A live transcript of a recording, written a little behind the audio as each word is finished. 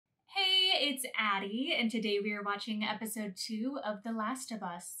it's Addie, and today we are watching episode 2 of The Last of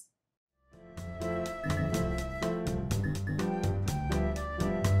Us.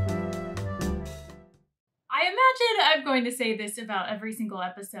 I imagine I'm going to say this about every single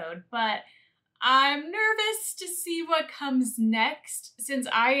episode, but I'm nervous to see what comes next. Since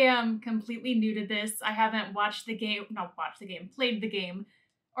I am completely new to this, I haven't played the game,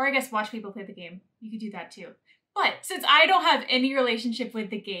 or I guess watch people play the game. You could do that too. But since I don't have any relationship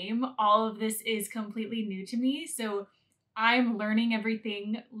with the game, all of this is completely new to me. So I'm learning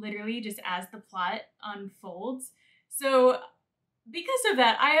everything literally just as the plot unfolds. So because of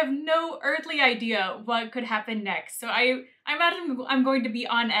that, I have no earthly idea what could happen next. So I imagine I'm going to be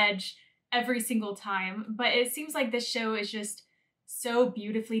on edge every single time. But it seems like this show is just so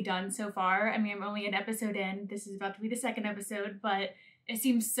beautifully done so far. I mean, I'm only an episode in. This is about to be the second episode, but it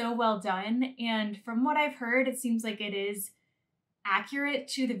seems so well done, and from what I've heard, it seems like it is accurate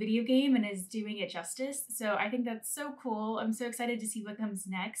to the video game and is doing it justice. So I think that's so cool. I'm so excited to see what comes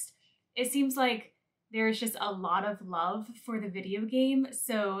next. It seems like there's just a lot of love for the video game,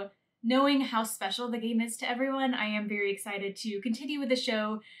 so knowing how special the game is to everyone, I am very excited to continue with the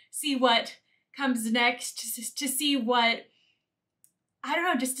show, see what comes next, to see what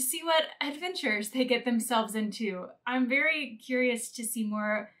just to see what adventures they get themselves into. I'm very curious to see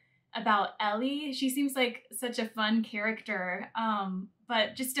more about Ellie. She seems like such a fun character,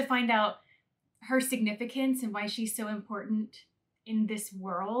 but just to find out her significance and why she's so important in this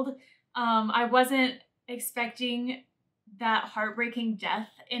world. I wasn't expecting that heartbreaking death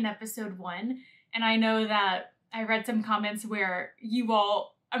in episode 1, and I know that I read some comments where you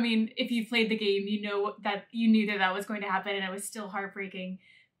all, I mean, if you played the game, you know that you knew that that was going to happen and it was still heartbreaking.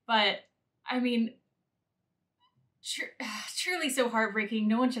 But, I mean, truly so heartbreaking.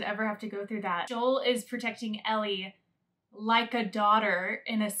 No one should ever have to go through that. Joel is protecting Ellie like a daughter,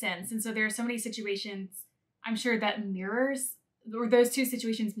 in a sense. And so there are so many situations, I'm sure, that those two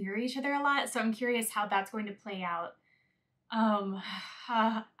situations mirror each other a lot. So I'm curious how that's going to play out.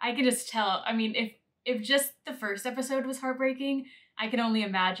 I can just tell. I mean, if just the first episode was heartbreaking, I can only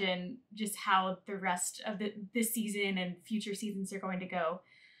imagine just how the rest of this season and future seasons are going to go.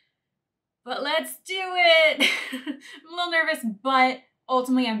 But let's do it! I'm a little nervous, but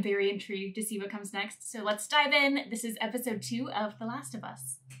ultimately I'm very intrigued to see what comes next. So let's dive in. This is episode 2 of The Last of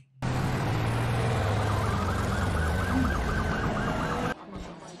Us.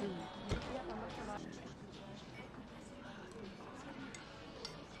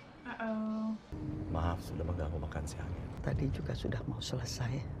 Uh-oh. Maaf, sudah mengganggu makan siangnya. Tadi juga sudah mau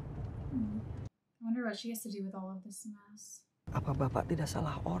selesai. I wonder what she has to do with all of this mess. Apa Bapak tidak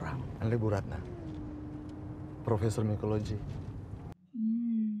salah orang? Anda Bu Ratna, Profesor Mikologi.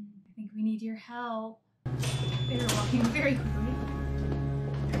 I think we need your help. They're walking very quickly.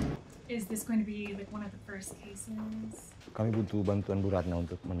 Is this going to be like one of the first cases? Kami butuh bantuan Bu Ratna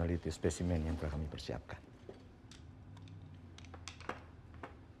untuk meneliti spesimen yang telah kami persiapkan.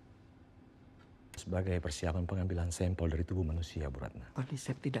 Sebagai persiapan pengambilan sampel dari tubuh manusia, Bu Ratna.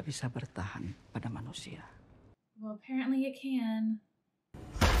 Cordyceps tidak bisa bertahan pada manusia. Well, apparently it can.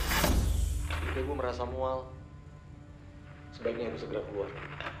 Ibu merasa mual. Sebaiknya Ibu segera keluar.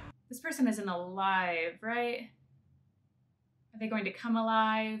 This person isn't alive, right? Are they going to come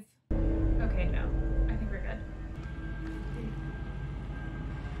alive? Okay, no. I think we're good.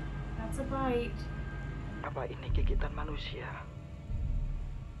 That's a bite. Apa ini gigitan manusia?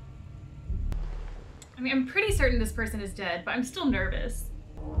 I mean, I'm pretty certain this person is dead, but I'm still nervous.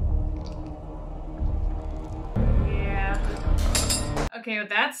 Yeah. Okay, but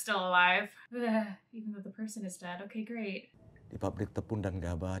that's still alive. Even though the person is dead. Okay, great. Di pabrik tepung dan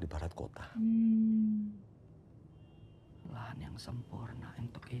gabah di barat kota. Lahan yang sempurna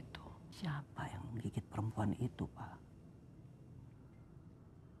untuk itu. Siapa yang menggigit perempuan itu, Pak?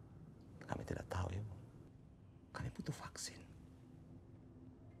 Kami tidak tahu, Ibu. Kami butuh vaksin.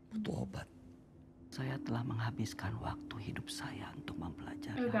 Butuh obat. Saya telah menghabiskan waktu hidup saya untuk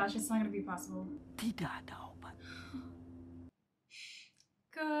mempelajari. Oh gosh, it's not gonna be possible. Tidak ada obat.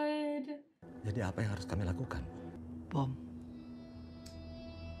 Good. Jadi apa yang harus kami lakukan? Bom.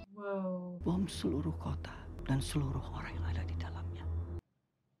 Whoa. Bom seluruh kota dan seluruh orang yang ada di dalamnya.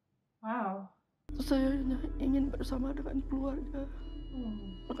 Wow. Saya hanya ingin bersama dengan keluarga,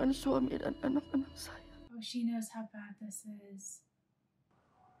 dengan suami dan anak-anak saya. Oh, she knows how bad this is.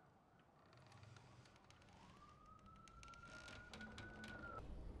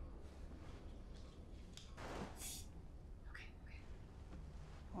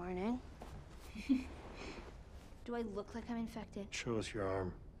 Morning. Do I look like I'm infected? Show us your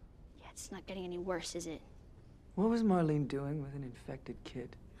arm. Yeah, it's not getting any worse, is it? What was Marlene doing with an infected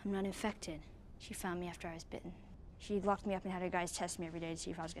kid? I'm not infected. She found me after I was bitten. She locked me up and had her guys test me every day to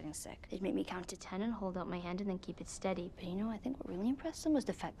see if I was getting sick. They'd make me count to 10 and hold out my hand and then keep it steady. But you know, I think what really impressed them was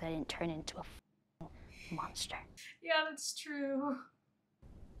the fact that I didn't turn into a monster. Yeah, that's true.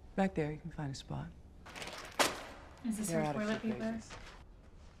 Back there, you can find a spot. Is this They're her out of toilet paper? pages.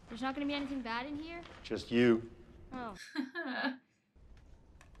 There's not gonna be anything bad in here? Just you. Oh.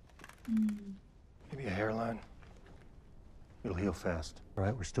 Maybe a hairline. It'll heal fast. All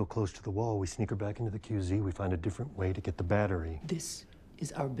right, we're still close to the wall. We sneak her back into the QZ. We find a different way to get the battery. This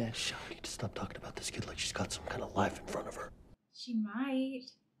is our best shot. We need to stop talking about this kid like she's got some kind of life in front of her. She might.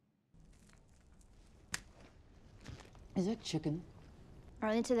 Is that chicken?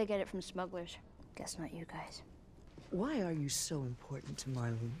 Arlington, they get it from smugglers. Guess not you guys. Why are you so important to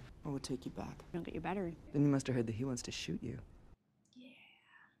Marlon? I will take you back. Don't get your battery. Then you must have heard that he wants to shoot you. Yeah.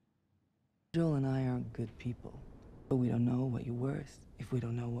 Joel and I aren't good people. But we don't know what you're worth if we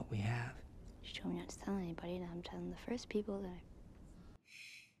don't know what we have. She told me not to tell anybody, and I'm telling the first people that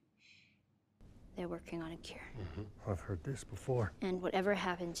they're working on a cure. I've heard this before. And whatever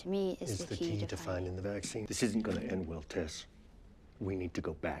happened to me is It's the key to finding the vaccine. This isn't going to end well, Tess. We need to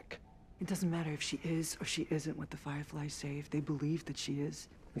go back. It doesn't matter if she is or she isn't what the Fireflies say. If they believe that she is,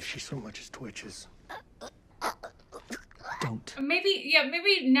 If she so much as twitches. don't.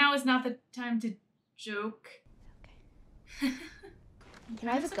 Maybe now is not the time to joke. Can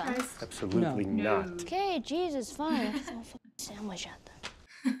I have a gun? Absolutely No. not. Okay, Jesus, fine. I'll throw a fucking sandwich at them.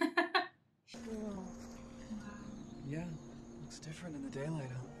 Yeah, looks different in the daylight,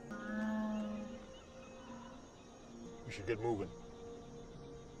 huh? We should get moving.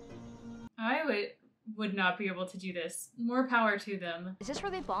 I would not be able to do this. More power to them. Is this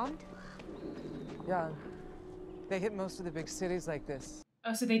where they bombed? Yeah. They hit most of the big cities like this.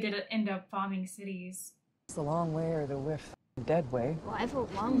 Oh, so they did end up bombing cities. It's the long way or the dead way. Well, I vote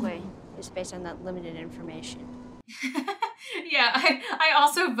long way, just based on that limited information. Yeah, I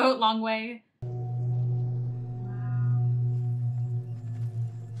also vote long way.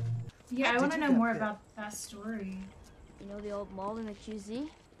 Yeah, I want to know more about that story. You know the old mall in the QZ?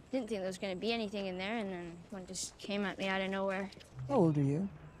 Didn't think there was going to be anything in there, and then one just came at me out of nowhere. How old are you?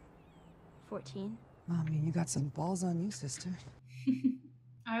 14. I mean, you got some balls on you, sister.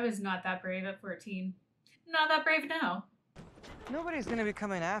 I was not that brave at 14. Not that brave now. Nobody's gonna be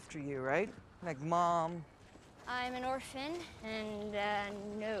coming after you, right? Like Mom. I'm an orphan, and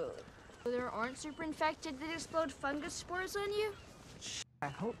no. There aren't super infected that explode fungus spores on you? I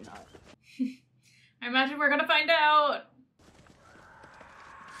hope not. I imagine we're gonna find out.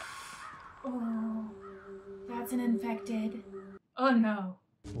 Oh, that's an infected. Oh no.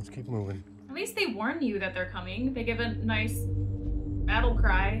 Let's keep moving. At least they warn you that they're coming. They give a nice battle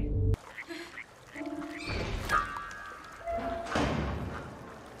cry.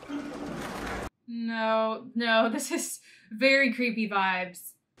 No, this is very creepy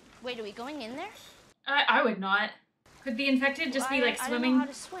vibes. Wait, are we going in there? I would not. Could the infected just be like I swimming? don't know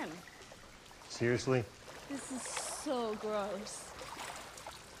how to swim. Seriously? This is so gross.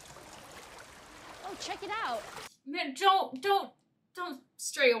 Oh, check it out. Man, don't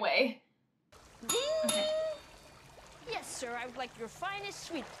stray away. Ding! Okay. Yes, sir. I would like your finest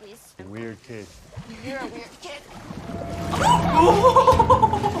sweet, please. Weird kid. You're a weird kid.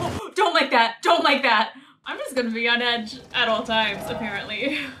 Don't like that. Don't like that. I'm just gonna be on edge at all times,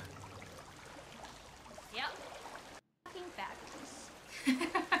 apparently. Yep. Fucking facts.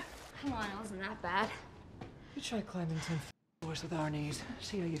 Come on, it wasn't that bad. You try climbing 10 floors with our knees.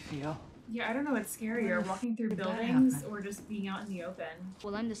 See how you feel. Yeah, I don't know what's scarier, walking through Did that buildings happen? or just being out in the open.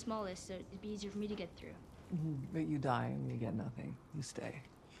 Well, I'm the smallest, so it'd be easier for me to get through. But you die and you get nothing. You stay.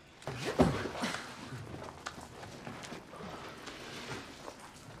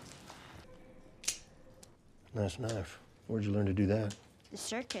 Nice knife. Where'd you learn to do that? The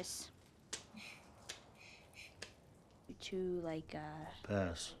circus. To, like,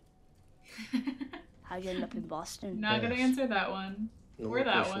 Pass. how'd you end up in Boston? Not gonna Yes. answer that one. No Or more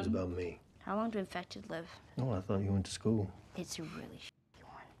that questions one. about me. How long do infected live? Oh, I thought you went to school. It's a really shitty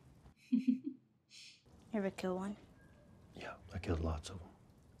one. You ever kill one? Yeah, I killed lots of them.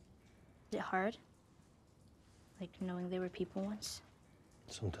 Is it hard? Like knowing they were people once?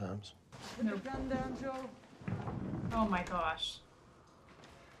 Sometimes. Nope. Gun down, Joe. Oh my gosh.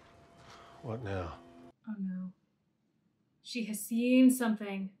 What now? Oh no. She has seen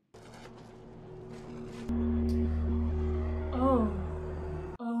something. Oh.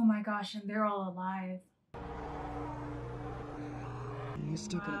 Oh my gosh, and they're all alive. You're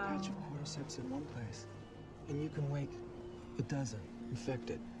stuck in a Wow. patch of cordyceps in one place, and you can wake a dozen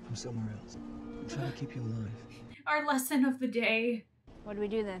infected from somewhere else. I'm trying to keep you alive. Our lesson of the day. What do we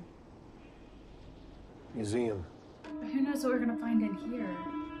do then? Museum. But who knows what we're gonna find in here?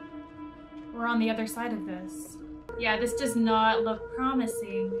 Or on the other side of this. Yeah, this does not look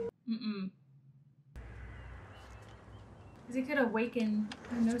promising. Mm-mm. Because it could awaken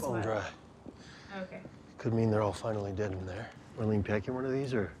who knows Bone what. dry. Okay. Could mean they're all finally dead in there. Marlene packing one of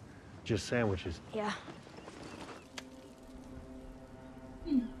these or just sandwiches? Yeah.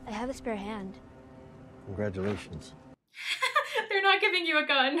 I have a spare hand. Congratulations. They're not giving you a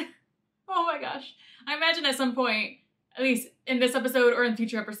gun. Oh my gosh. I imagine at some point, at least in this episode or in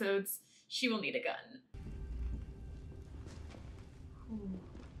future episodes, she will need a gun. Ooh.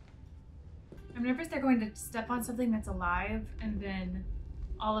 I'm nervous they're going to step on something that's alive and then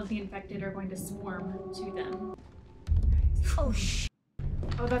all of the infected are going to swarm to them. Oh, shh.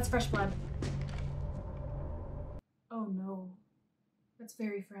 Oh, that's fresh blood. Oh no. That's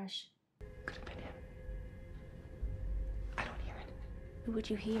very fresh. Could have been him. I don't hear it. Who would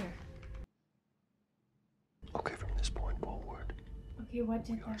you hear? Okay, from this point forward, Okay, what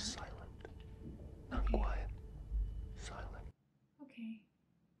did we are that? silent. Not Okay. quiet. Silent. Okay.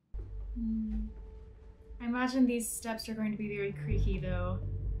 I imagine these steps are going to be very creaky though.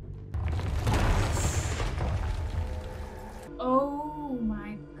 Oh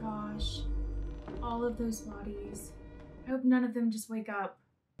my gosh. All of those bodies. I hope none of them just wake up.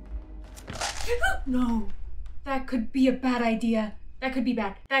 No! That could be a bad idea. That could be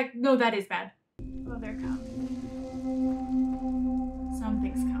bad. No, that is bad. Oh, they're coming.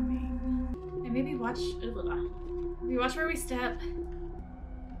 Something's coming. And maybe watch where we step.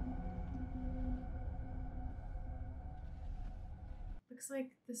 Looks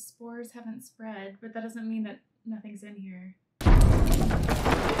like the spores haven't spread, but that doesn't mean that nothing's in here.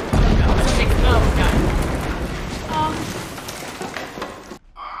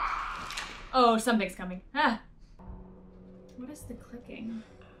 Oh, something's coming. Ah! What is the clicking?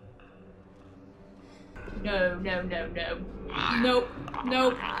 No, no, no, no. Nope,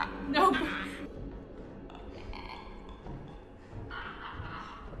 nope, nope.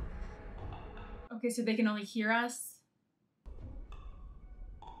 Okay, so they can only hear us?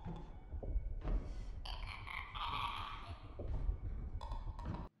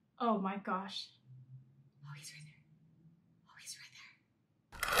 Oh my gosh. Oh, he's right there. Oh, he's right there.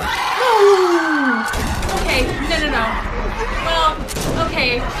 Okay, no. Well,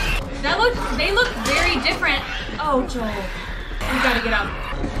 okay. They look very different. Oh, Joel. We gotta get up.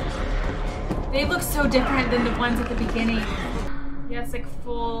 They look so different than the ones at the beginning. Yeah, it's like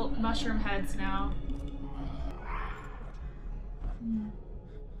full mushroom heads now.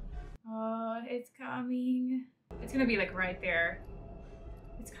 Oh, it's coming. It's gonna be like right there.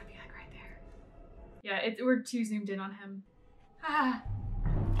 It's gonna be like right there. Yeah, we're too zoomed in on him. Ah.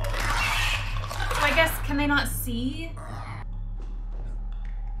 So I guess, can they not see?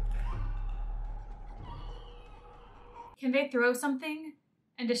 Can they throw something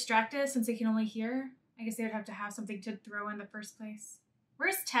and distract us since they can only hear? I guess they would have to have something to throw in the first place.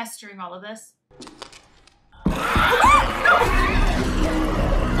 Where's Tess during all of this?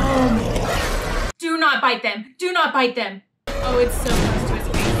 Oh. Do not bite them. Do not bite them. Oh, it's so close to his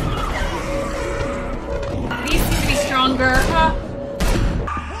face. These seem to be stronger.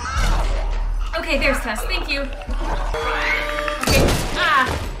 Okay, there's Tess. Thank you. Okay. Ah.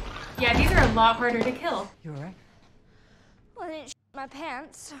 Yeah, these are a lot harder to kill. You alright? Well, I didn't shit my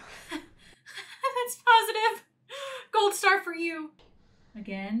pants. That's positive. Gold star for you.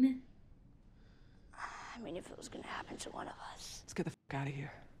 Again? I mean, if it was gonna happen to one of us. Let's get the fuck out of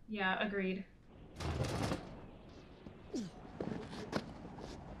here. Yeah, agreed.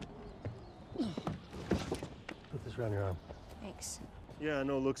 Put this around your arm. Thanks. Yeah, I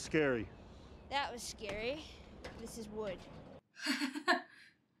know, it looks scary. That was scary. This is wood.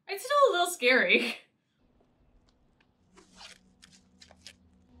 It's still a little scary.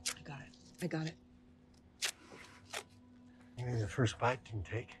 I got it. Maybe the first bite didn't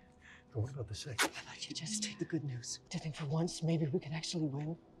take. But what about the second? I thought you'd just take the good news. To think for once, maybe we can actually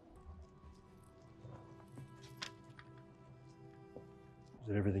win. Is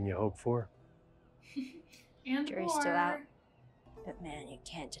it everything you hoped for? And Jury's more. still out. But man, you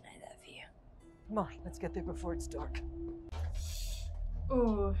can't deny that view. Come on, let's get there before it's dark.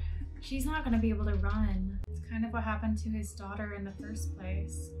 Oh, she's not gonna be able to run. It's kind of what happened to his daughter in the first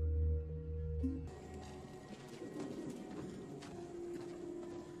place.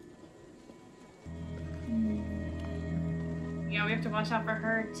 Yeah, we have to watch out for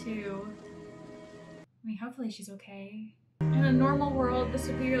her too. I mean, hopefully she's okay. In a normal world, this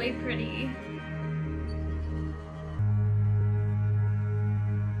would be really pretty.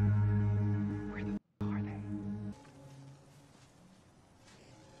 Where the f are they?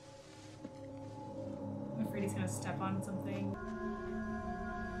 Everybody's gonna step on something.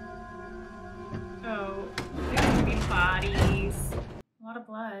 Oh, there's gonna be bodies. A lot of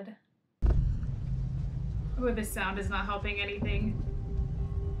blood. Oh, this sound is not helping anything.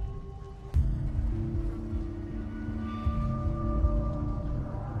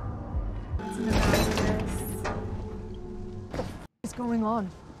 What's in the back of this? What's going on?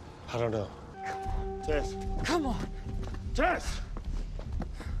 I don't know. Tess. Come on. Tess!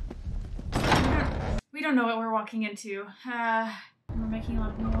 We don't know what we're walking into. We're making a lot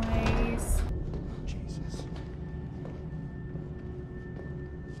of noise. Jesus.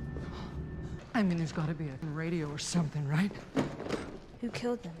 I mean, there's gotta be a radio or something, right? Who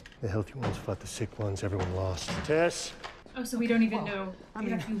killed them? The healthy ones fought the sick ones. Everyone lost. Tess? Oh, so we don't even know. I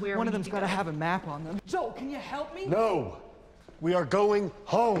mean, exactly where one we of them's need to gotta go. have a map on them. Joe, can you help me? No! We are going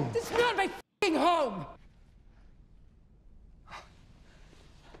home. This is not my f***ing home!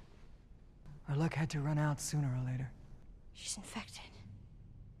 Our luck had to run out sooner or later. She's infected.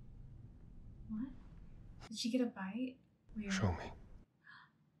 What? Did she get a bite? Weird. Show me.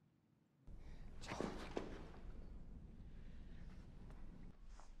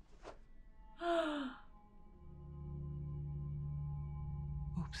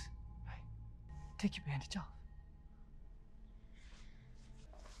 Oops. Right. Take your bandage off.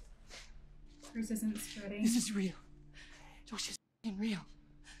 Hers isn't spreading. This is real. Josh is f***ing real.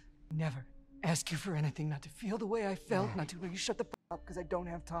 Never ask you for anything, not to feel the way I felt, not to you shut the f*** up because I don't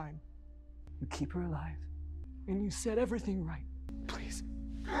have time. You keep her alive, and you set everything right. Please.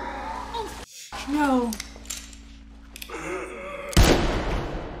 No.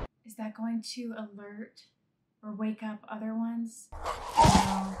 Is that going to alert or wake up other ones?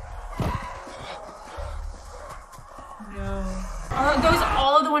 No. No. Are those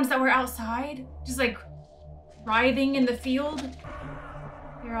all of the ones that were outside? Just like writhing in the field?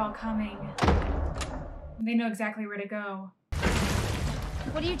 They're all coming. They know exactly where to go.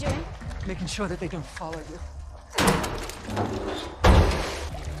 What are you doing? Making sure that they don't follow you.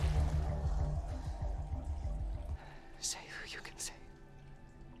 Say who you can say.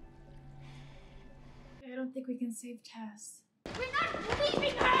 I don't think we can save Tess. We're not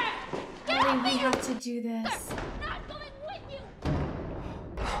leaving her! Ellie, we have to do this. Not going with you!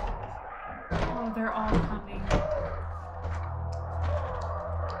 Oh, they're all coming.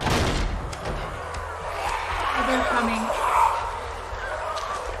 Oh, they're coming.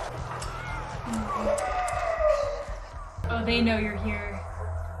 Oh, they know you're here.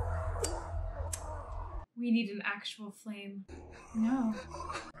 We need an actual flame. No.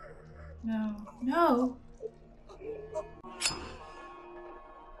 No. No!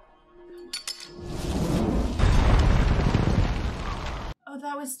 Oh,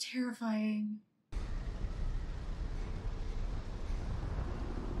 that was terrifying.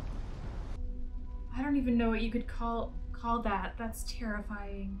 I don't even know what you could call that. That's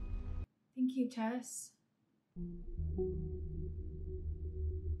terrifying. Thank you, Tess.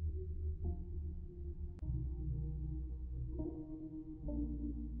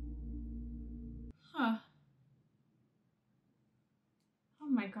 Huh. Oh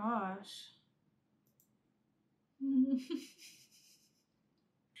my gosh.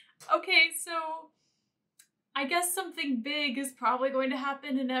 Okay, so I guess something big is probably going to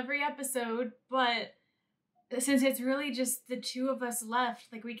happen in every episode, but since it's really just the two of us left,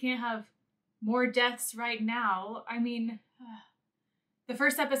 like we can't have more deaths right now. I mean, the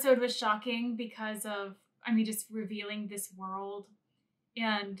first episode was shocking because of, just revealing this world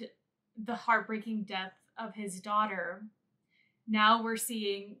and the heartbreaking death of his daughter. Now we're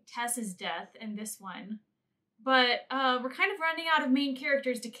seeing Tess's death in this one. But we're kind of running out of main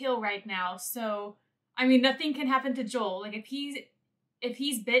characters to kill right now, so nothing can happen to Joel. Like if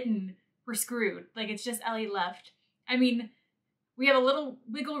he's bitten, we're screwed. Like it's just Ellie left. We have a little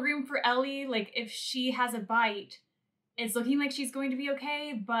wiggle room for Ellie. Like if she has a bite, it's looking like she's going to be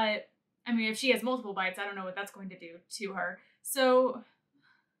okay, but if she has multiple bites, I don't know what that's going to do to her. So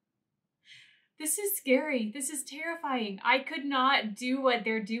this is scary. This is terrifying. I could not do what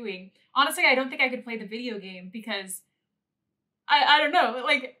they're doing. Honestly, I don't think I could play the video game because I don't know,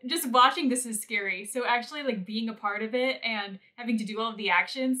 like just watching this is scary. So actually like being a part of it and having to do all of the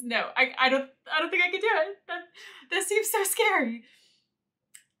actions, no, I don't think I could do it. That seems so scary.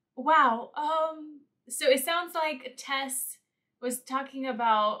 Wow. So it sounds like Tess was talking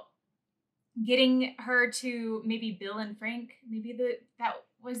about getting her to maybe Bill and Frank, maybe that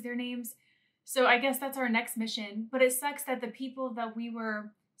was their names. So I guess that's our next mission, but it sucks that the people that we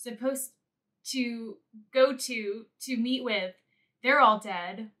were supposed to go to meet with, they're all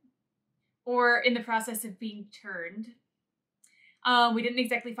dead or in the process of being turned. We didn't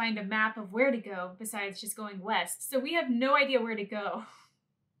exactly find a map of where to go besides just going west. So we have no idea where to go.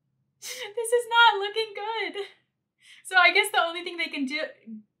 This is not looking good. So I guess the only thing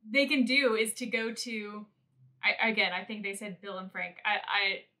they can do is to go to, I think they said Bill and Frank.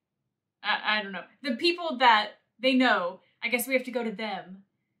 I don't know. The people that they know, I guess we have to go to them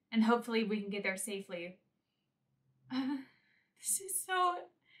and hopefully we can get there safely. This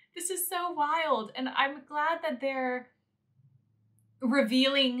is so wild. And I'm glad that they're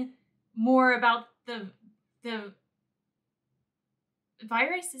revealing more about the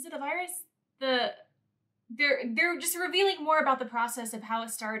virus. Is it a virus? They're just revealing more about the process of how it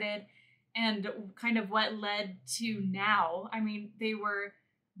started and kind of what led to now. I mean, they were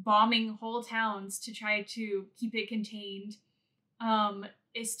bombing whole towns to try to keep it contained.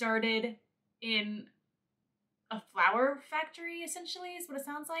 It started in a flour factory, essentially, is what it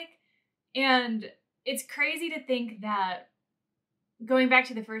sounds like. And it's crazy to think that, going back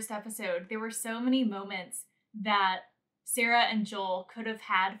to the first episode, there were so many moments that Sarah and Joel could have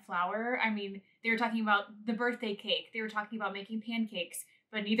had flour. I mean, they were talking about the birthday cake. They were talking about making pancakes,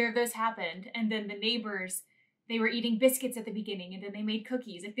 but neither of those happened. And then the neighbors, they were eating biscuits at the beginning, and then they made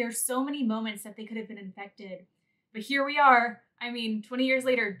cookies. Like, there's so many moments that they could have been infected. But here we are. I mean, 20 years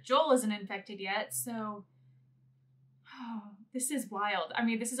later, Joel isn't infected yet, so... Oh, this is wild. I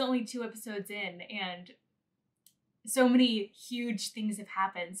mean, this is only 2 episodes in, and so many huge things have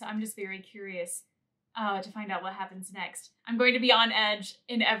happened, so I'm just very curious to find out what happens next. I'm going to be on edge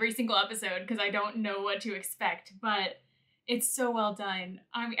in every single episode because I don't know what to expect, but it's so well done.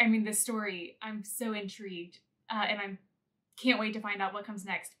 I mean, the story, I'm so intrigued, and I can't wait to find out what comes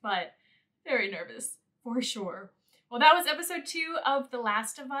next, but very nervous, for sure. Well, that was episode 2 of The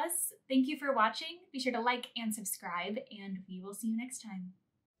Last of Us. Thank you for watching. Be sure to like and subscribe, and we will see you next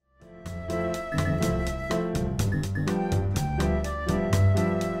time.